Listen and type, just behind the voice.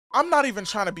I'm not even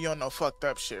trying to be on no fucked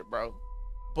up shit, bro.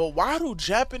 But why do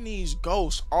Japanese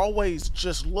ghosts always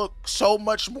just look so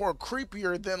much more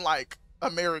creepier than like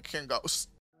American ghosts?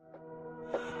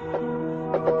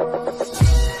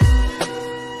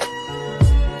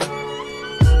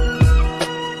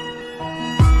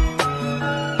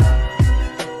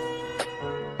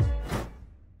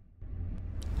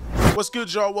 What's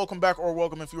good, y'all? Welcome back, or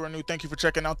welcome if you are new. Thank you for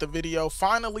checking out the video.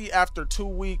 Finally, after 2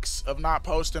 weeks of not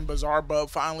posting,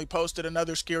 BizzareBubs finally posted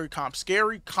another scary comp.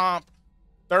 Scary comp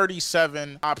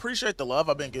 37. I appreciate the love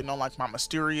I've been getting on like my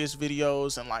mysterious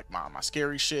videos and like my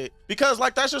scary shit, because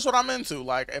like that's just what I'm into.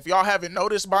 Like, if y'all haven't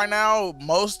noticed by now,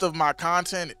 most of my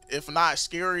content, if not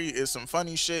scary, is some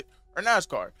funny shit or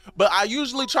NASCAR. But I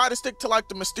usually try to stick to like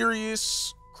the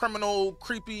mysterious, criminal,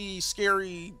 creepy,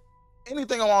 scary,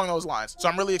 anything along those lines. So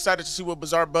I'm really excited to see what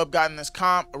BizzareBubs got in this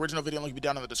comp. Original video link will be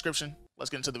down in the description. Let's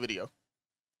get into the video.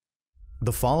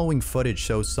 The following footage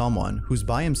shows someone who's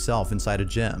by himself inside a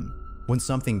gym when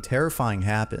something terrifying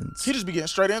happens. He just be getting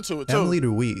straight into it too. Emily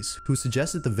Ruiz, who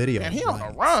suggested the video, and he on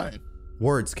a run.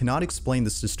 Words cannot explain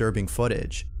this disturbing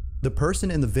footage. The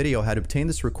person in the video had obtained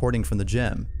this recording from the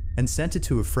gym and sent it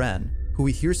to a friend who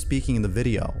we hear speaking in the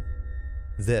video.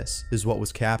 This is what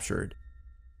was captured.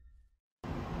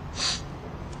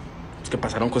 Es que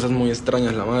pasaron cosas muy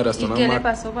extrañas, la madre. Hasta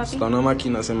una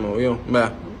máquina se movió.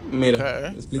 Vea,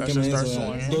 mira, explíqueme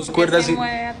eso. Dos cuerdas y...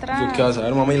 ¿Yo qué vas a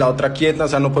ver, mamá? Y la otra quieta, o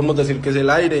sea, no podemos decir que es el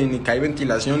aire, ni que hay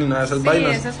ventilación, ni nada de esas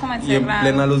vainas. Eso es como y en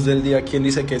plena luz del día, ¿quién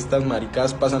dice que estas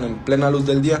maricadas pasan en plena luz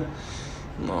del día?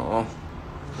 No.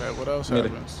 Okay, what else mire,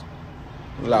 happens?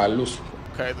 La luz.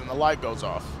 Okay, then the light goes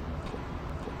off.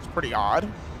 It's pretty odd.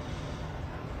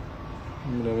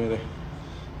 Mire, mire.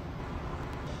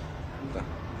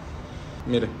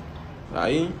 Mire,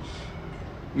 ahí,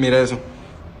 mira eso,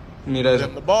 mira eso.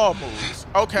 Then the ball moves.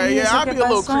 Okay, yeah, I'd be a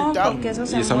little creeped out. Y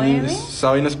esa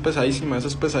vaina es pesadísima, eso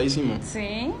es pesadísimo.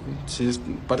 Sí. Sí,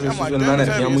 parece que es una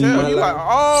energía muy mala. Like,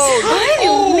 oh, ay,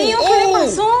 Dios mío, ¿qué le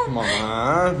pasó?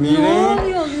 Mamá, mire.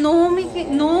 No, Dios,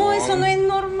 no, eso no es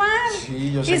normal.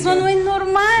 Sí, yo sé eso no es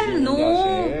normal,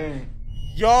 no.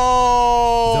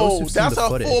 Yo, that's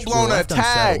a full-blown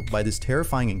attack by this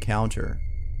terrifying encounter.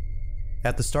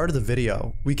 At the start of the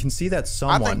video, we can see that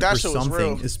someone or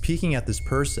something is peeking at this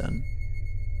person.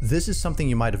 This is something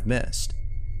you might have missed.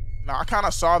 No, I kind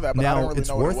of saw that, but I don't really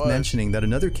know what it was. Now, it's worth mentioning that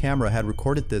another camera had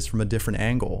recorded this from a different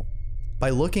angle.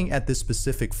 By looking at this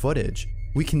specific footage,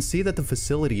 we can see that the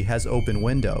facility has open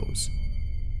windows.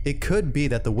 It could be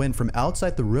that the wind from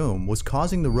outside the room was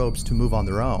causing the ropes to move on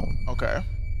their own. Okay.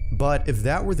 But if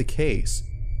that were the case,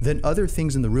 then other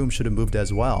things in the room should have moved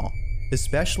as well,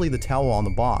 especially the towel on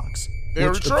the box,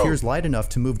 which appears light enough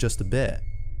to move just a bit,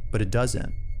 but it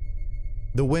doesn't.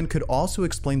 The wind could also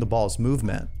explain the ball's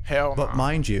movement. But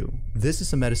mind you, this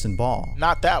is a medicine ball.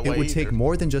 Not that way. It would take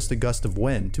more than just a gust of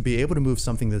wind to be able to move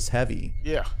something this heavy.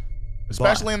 Yeah,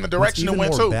 especially in the direction it went to.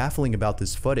 What's even more baffling about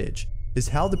this footage is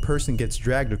how the person gets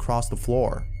dragged across the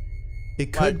floor.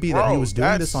 It could be that he was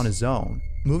doing this on his own,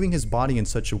 moving his body in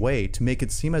such a way to make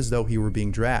it seem as though he were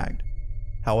being dragged.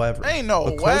 However, a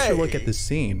closer look at this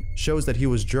scene shows that he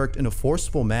was jerked in a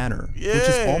forceful manner, which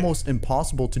is almost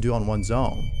impossible to do on one's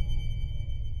own.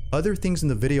 Other things in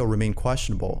the video remain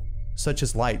questionable, such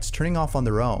as lights turning off on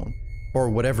their own, or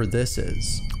whatever this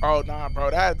is. Oh nah, bro,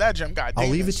 that gym got demons. I'll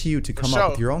leave it to you to come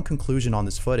up with your own conclusion on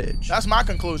this footage. That's my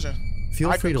conclusion.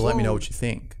 Feel free to let me know what you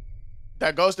think.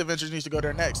 That Ghost Adventures needs to go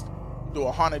there next. Do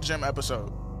a haunted gym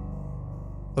episode.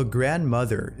 A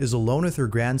grandmother is alone with her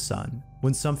grandson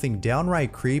when something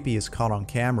downright creepy is caught on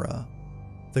camera.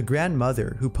 The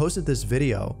grandmother who posted this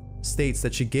video states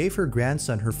that she gave her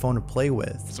grandson her phone to play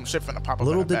with. Some shit finna pop up.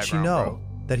 Little did she know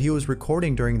that he was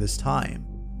recording during this time.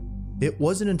 It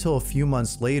wasn't until a few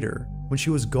months later, when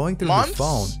she was going through her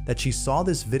phone, that she saw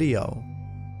this video.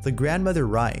 The grandmother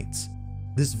writes,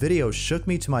 "This video shook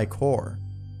me to my core.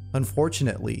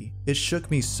 Unfortunately, it shook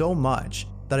me so much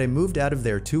that I moved out of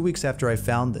there 2 weeks after I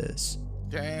found this.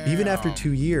 Damn. Even after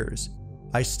 2 years,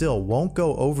 I still won't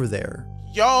go over there."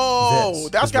 Yo,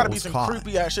 that's gotta be some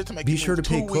creepy ass shit to make you move. Be sure to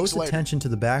pay close attention to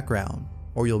the background,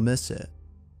 or you'll miss it.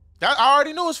 I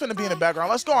already knew it was finna be in the background.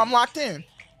 Let's go, I'm locked in.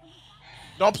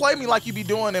 Don't play me like you be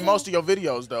doing in most of your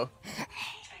videos, though.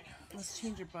 Let's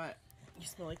change your butt. You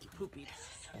smell like you poopy.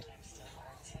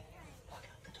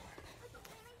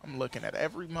 I'm looking at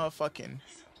every motherfucking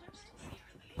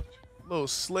little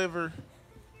sliver.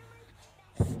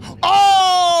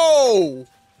 Oh!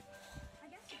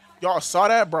 Y'all saw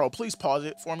that, bro? Please pause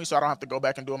it for me so I don't have to go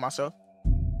back and do it myself.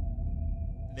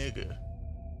 Nigga,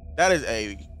 that is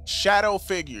a shadow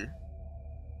figure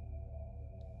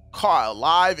Caught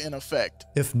alive in effect.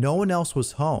 If no one else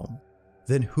was home,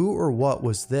 then who or what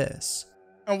was this?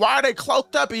 And why are they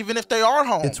cloaked up even if they are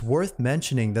home? It's worth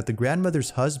mentioning that the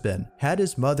grandmother's husband had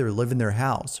his mother live in their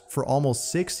house for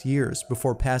almost 6 years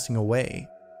before passing away.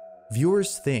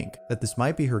 Viewers think that this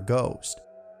might be her ghost.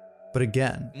 But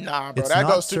again, nah, bro, it's that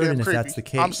not goes too damn certain if creepy. that's the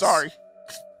case. I'm sorry.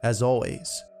 As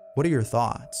always, what are your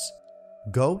thoughts?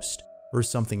 Ghost or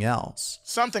something else?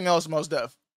 Something else, most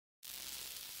def.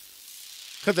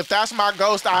 Because if that's my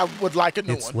ghost, I would like a new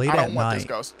one. It's late at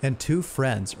night, and two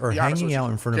friends are hanging out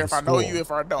in front of the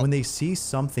school when they see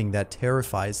something that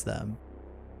terrifies them.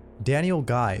 Daniel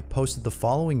Guy posted the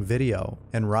following video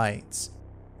and writes,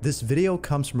 "This video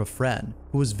comes from a friend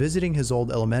who was visiting his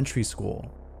old elementary school.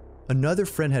 Another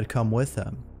friend had come with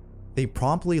him. They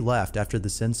promptly left after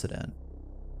this incident.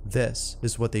 This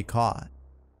is what they caught."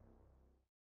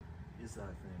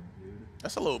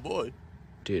 That's a little boy.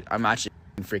 Dude, I'm actually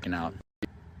freaking out.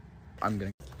 I'm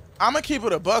gonna keep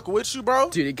it a buck with you,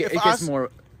 bro. Dude, it gets more.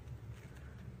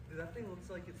 Dude, that thing looks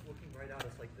like it's looking right at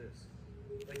us like this.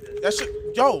 Like this. That shit,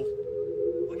 yo.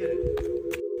 Look at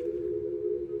it.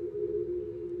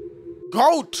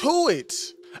 Go to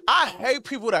it. I hate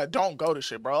people that don't go to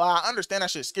shit, bro. I understand that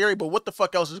shit's scary, but what the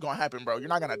fuck else is gonna happen, bro? You're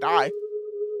not gonna die.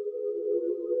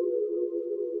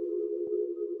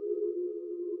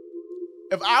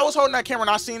 If I was holding that camera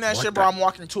and I seen that shit, bro, I'm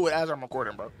walking to it as I'm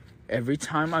recording, bro. Every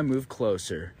time I move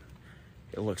closer,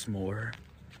 it looks more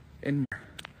and more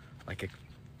like a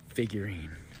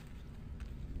figurine.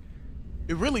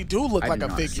 It really do look like a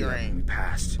figurine. We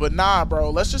passed. But nah,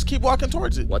 bro, let's just keep walking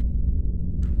towards it. What?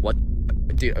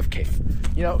 Dude, okay.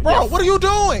 You know, bro, what are you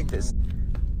doing? You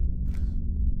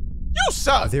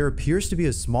suck. There appears to be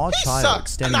a small child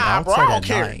standing outside at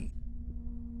night.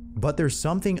 But there's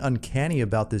something uncanny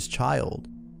about this child.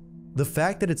 The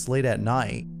fact that it's late at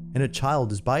night and a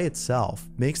child is by itself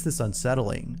makes this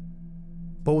unsettling.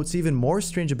 But what's even more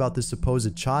strange about this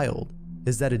supposed child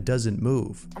is that it doesn't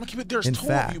move. I'm gonna keep it. There's In two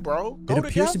fact, of you, bro. It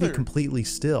appears to be completely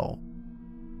still.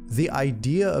 The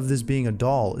idea of this being a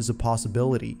doll is a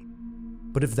possibility.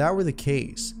 But if that were the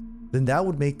case, then that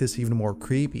would make this even more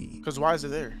creepy. Because why is it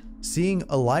there? Seeing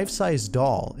a life-size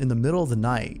doll in the middle of the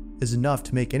night is enough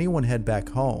to make anyone head back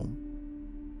home.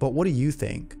 But what do you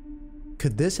think?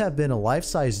 Could this have been a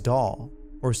life-size doll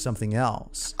or something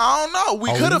else? I don't know.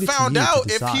 We could have found out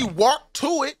if he walked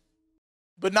to it,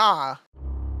 but nah.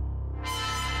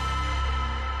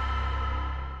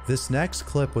 This next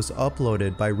clip was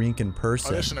uploaded by Rink in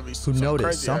person, who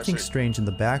noticed something strange in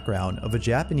the background of a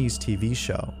Japanese TV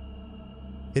show.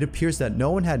 It appears that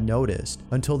no one had noticed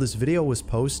until this video was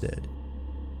posted.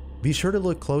 Be sure to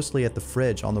look closely at the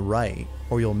fridge on the right,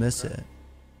 or you'll miss it.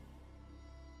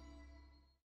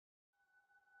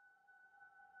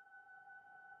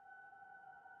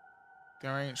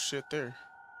 There ain't shit there.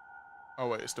 Oh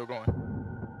wait, it's still going.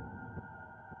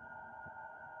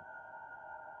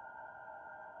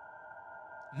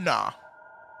 Nah.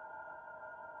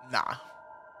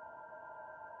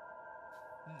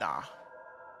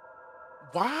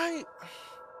 Why?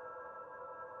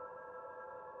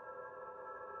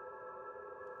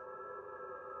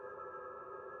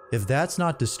 If that's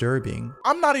not disturbing,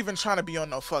 I'm not even trying to be on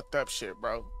no fucked up shit,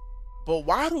 bro. But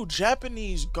why do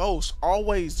Japanese ghosts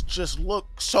always just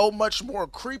look so much more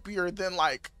creepier than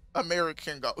like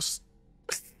American ghosts?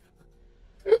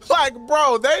 Like,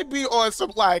 bro, they be on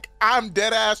some like, I'm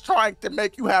dead ass trying to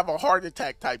make you have a heart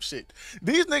attack type shit.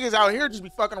 These niggas out here just be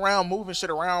fucking around, moving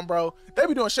shit around, bro. They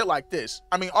be doing shit like this.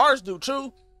 I mean, ours do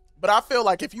too, but I feel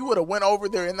like if you would have went over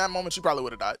there in that moment, you probably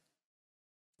would have died.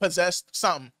 Possessed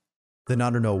something. Then I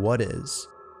don't know what is.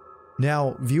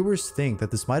 Now, viewers think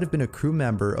that this might have been a crew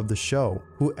member of the show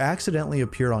who accidentally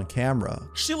appeared on camera.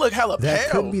 She looked hella pale. That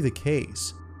could be the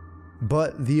case.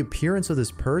 But the appearance of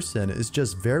this person is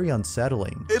just very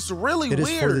unsettling. It's really weird. It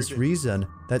is for this reason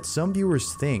that some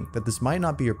viewers think that this might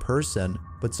not be a person,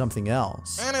 but something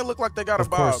else. And it looked like they got a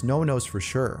bob. Of course, no one knows for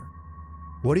sure.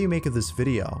 What do you make of this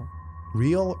video?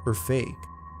 Real or fake?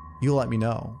 You let me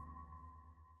know.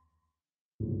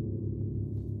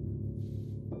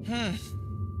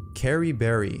 Carrie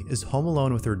Berry is home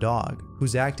alone with her dog,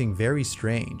 who's acting very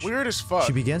strange. Weird as fuck.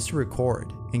 She begins to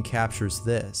record and captures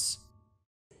this.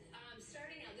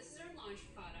 Starting out, this is our launch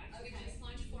product. We just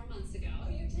launched 4 months ago. Oh,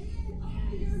 you did? Oh,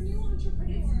 you're a new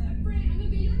entrepreneur. I'm a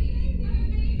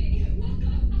baby.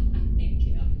 Welcome. Thank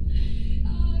you. 0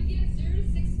 to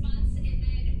 6 months, and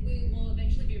then we will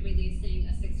eventually be releasing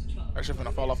a 6 to 12. Actually,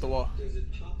 gonna fall off the wall. Does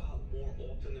it pop out more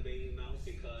often the baby mouth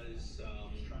because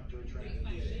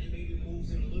it maybe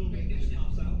moves in a little bit and just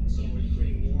pops out, so it's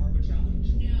creating more of a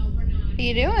challenge? No, we're not. What are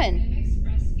you doing? Mixed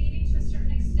breastfeeding to a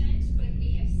certain extent, but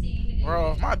we have seen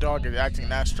Bro, if my dog is acting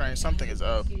that strange, something is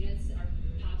up.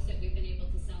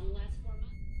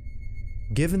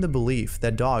 Given the belief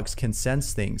that dogs can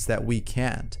sense things that we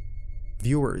can't,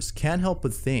 viewers can't help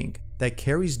but think that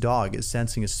Carrie's dog is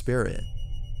sensing a spirit.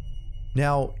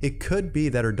 Now, it could be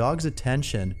that her dog's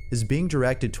attention is being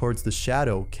directed towards the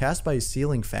shadow cast by a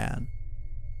ceiling fan.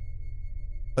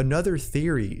 Another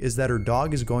theory is that her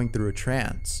dog is going through a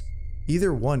trance.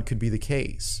 Either one could be the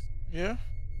case. Yeah.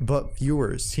 But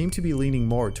viewers seem to be leaning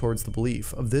more towards the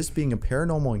belief of this being a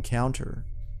paranormal encounter.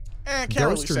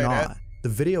 Ghost or not, the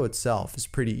video itself is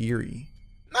pretty eerie.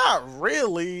 Not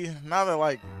really, now that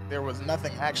like there was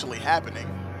nothing actually happening.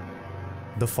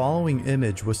 The following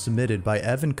image was submitted by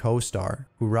Evan CoStar,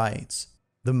 who writes,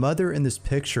 "The mother in this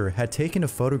picture had taken a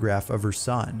photograph of her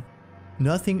son.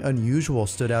 Nothing unusual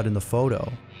stood out in the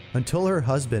photo until her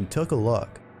husband took a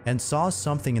look and saw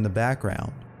something in the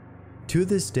background. To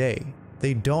this day,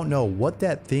 they don't know what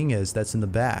that thing is that's in the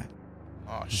back.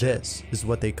 Oh, shit. This is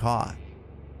what they caught."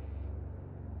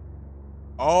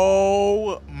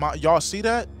 Oh my, y'all see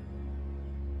that?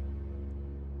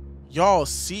 Y'all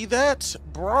see that?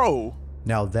 Bro.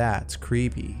 Now that's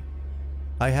creepy.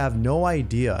 I have no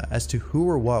idea as to who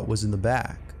or what was in the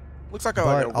back. Looks like a,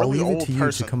 but like a I'll really leave old it to you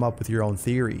person. to come up with your own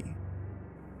theory.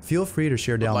 Feel free to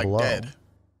share down like below. Dead.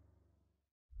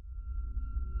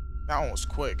 That one was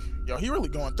quick. Yo, he really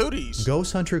going through these.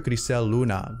 Ghost hunter Grisel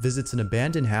Luna visits an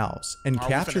abandoned house and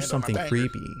captures something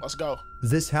creepy. Let's go.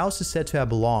 This house is said to have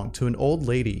belonged to an old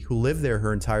lady who lived there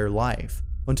her entire life,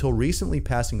 until recently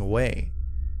passing away.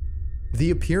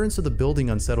 The appearance of the building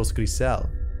unsettles Grisel,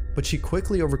 but she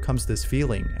quickly overcomes this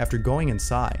feeling after going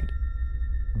inside.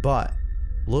 But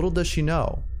little does she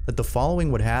know that the following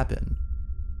would happen.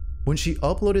 When she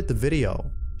uploaded the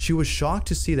video, she was shocked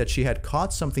to see that she had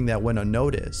caught something that went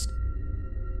unnoticed.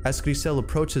 As Grisel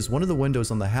approaches one of the windows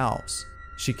on the house,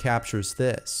 she captures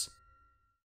this.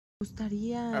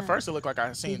 At first it looked like I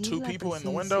had seen two people in the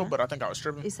window, but I think I was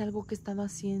tripping. Es algo que he estado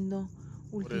haciendo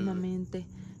últimamente.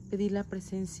 Pedir la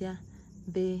presencia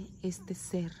de este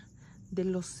ser, de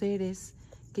los seres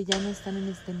que ya no están en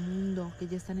este mundo, que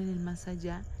ya están en el más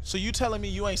allá. So you telling me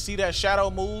you ain't see that shadow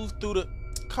move through the...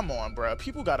 Come on, bro.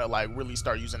 People gotta like really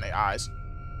start using their eyes.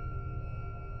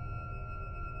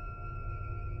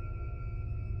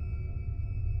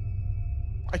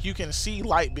 Like you can see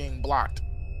light being blocked.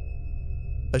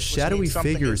 A shadowy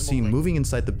figure is seen moving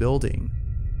inside the building.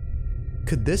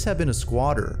 Could this have been a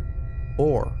squatter,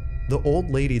 or the old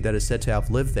lady that is said to have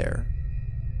lived there?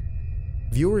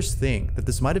 Viewers think that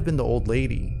this might have been the old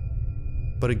lady,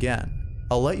 but again,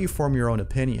 I'll let you form your own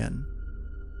opinion.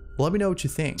 Let me know what you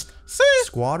think. See?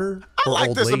 Squatter or I like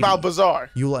old this lady? about Bizarre.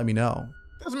 You let me know.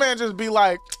 This man just be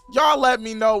like, y'all let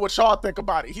me know what y'all think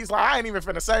about it. He's like, I ain't even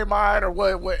finna say mine or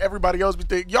what everybody else be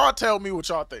thinking. Y'all tell me what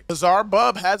y'all think.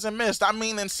 BizzareBubs hasn't missed. I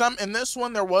mean, in this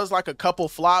one, there was like a couple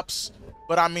flops.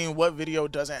 But I mean, what video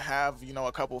doesn't have, you know,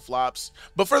 a couple flops?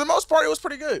 But for the most part, it was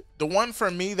pretty good. The one for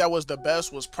me that was the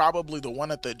best was probably the one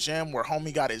at the gym where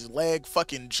homie got his leg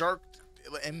fucking jerked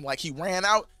and like he ran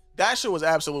out. That shit was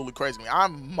absolutely crazy to me.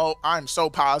 I'm so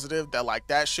positive that like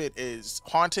that shit is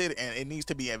haunted and it needs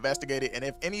to be investigated. And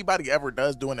if anybody ever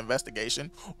does do an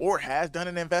investigation or has done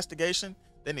an investigation,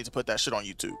 they need to put that shit on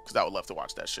YouTube, because I would love to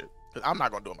watch that shit. Because I'm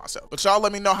not gonna do it myself. But y'all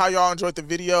let me know how y'all enjoyed the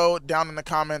video down in the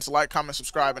comments. Like, comment,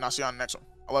 subscribe, and I'll see you on the next one.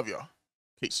 I love y'all.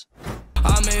 Peace.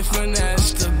 I may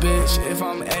finesse the bitch if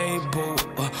I'm able.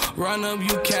 Run up,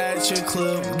 you catch a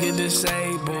clip, get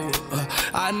disabled.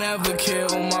 I never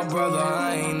killed my brother,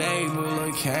 I ain't able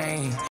to cane.